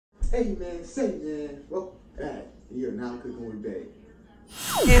Hey man, welcome back. You're now cooking with Bae.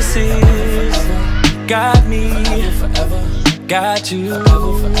 Kisses got me forever, got you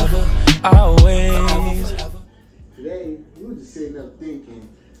forever, always. Today, we were just sitting up thinking,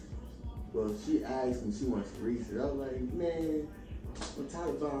 well, she asked me she wants Reese's. I was like, man, I'm tired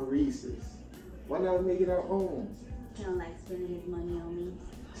of buying Reese's. Why not make it our own? I don't like spending his money on me.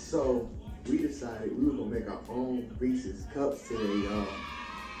 So, we decided we were going to make our own Reese's Cups today, y'all.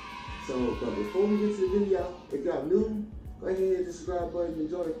 So, but before we get to the video, if y'all new, go ahead and hit the subscribe button and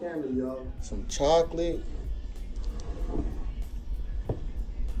enjoy the family, y'all. Some chocolate,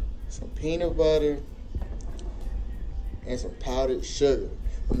 some peanut butter, and some powdered sugar.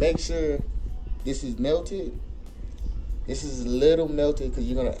 But make sure this is melted. This is a little melted because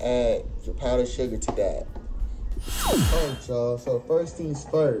you're going to add your powdered sugar to that. Alright, y'all. So, first things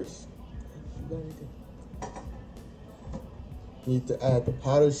first. You need to add the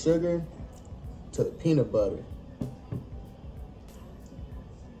powdered sugar to the peanut butter.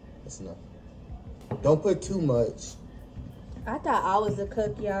 That's enough. Don't put too much. I thought I was a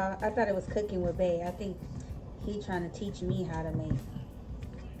cook, y'all. I thought it was cooking with Bae. I think he trying to teach me how to make.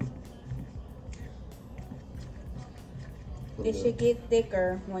 It should get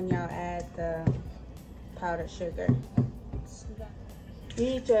thicker when y'all add the powdered sugar.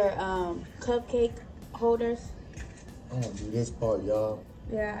 These are cupcake holders. I'm gonna do this part, y'all.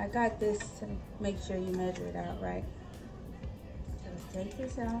 Yeah, I got this to make sure you measure it out right. So let's take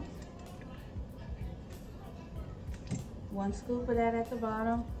this out. 1 scoop of that at the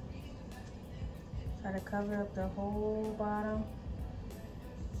bottom. Try to cover up the whole bottom.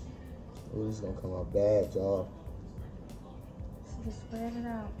 Oh, this is gonna come out bad, y'all. So just spread it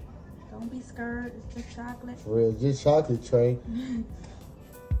out. Don't be scared, it's just chocolate. For real, just chocolate, Trey.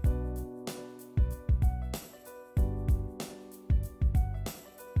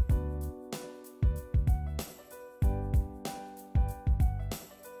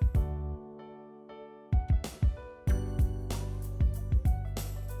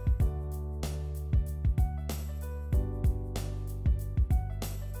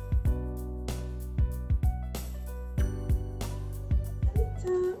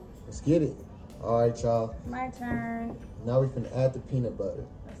 Let's get it. All right, y'all. My turn. Now we can add the peanut butter.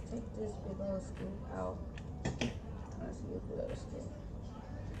 Let's take this big old scoop out. Let's use a little scoop.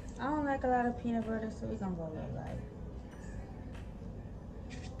 I don't like a lot of peanut butter, so we're gonna go a little light.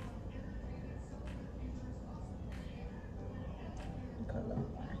 Put a little more.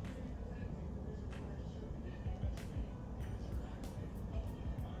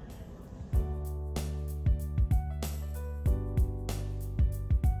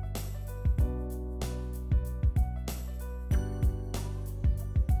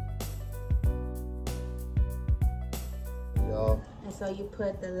 And so you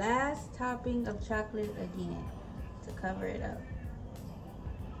put the last topping of chocolate again to cover it up.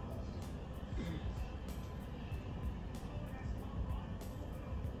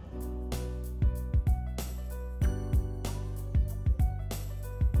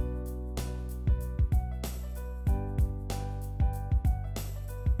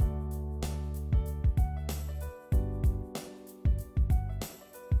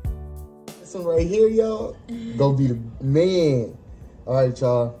 This one right here, y'all, gonna be the man. All right,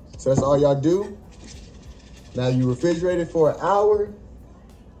 y'all. So that's all y'all do. Now you refrigerate it for an hour.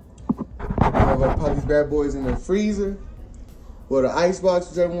 I'm gonna pop these bad boys in the freezer or the ice box,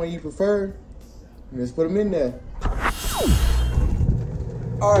 whichever one you prefer. And just put them in there.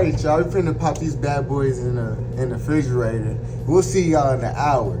 All right, y'all. We finna pop these bad boys in the refrigerator. We'll see y'all in an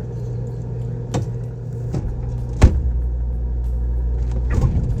hour.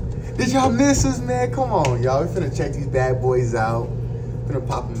 Did y'all miss us, man? Come on, y'all. We finna check these bad boys out. Finna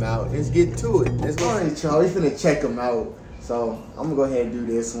pop them out. Let's get to it. Let's go. All right, y'all. We finna check them out. So I'm gonna go ahead and do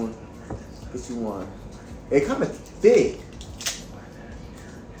this one. What you want? It kind of thick.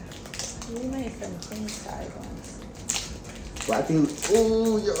 We made some king size ones. But I think,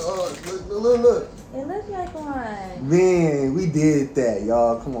 oh, y'all, look. It looks like one. Man, we did that,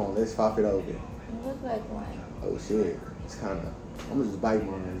 y'all. Come on, let's pop it open. It looks like one. Oh shit, it's kind of. I'm gonna just bite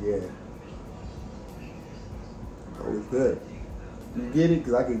one, yeah. Oh, it's good. You get it?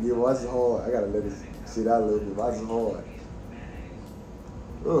 Cause I can get. Why is it hard? I gotta let it sit out a little bit. Why is it hard?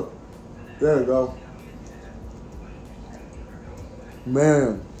 Oh, there we go.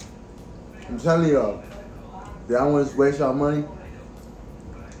 Man, I'm telling y'all, that I want to waste y'all money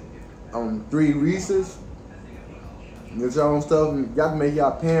on 3 Reese's. Get your own stuff. Y'all can make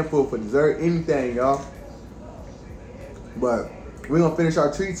y'all pan full for dessert, anything, y'all. But we're gonna finish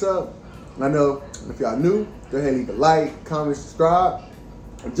our treats up. I know if y'all new, go ahead and leave a like, comment, subscribe.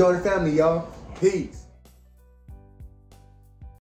 Join the family, y'all. Peace.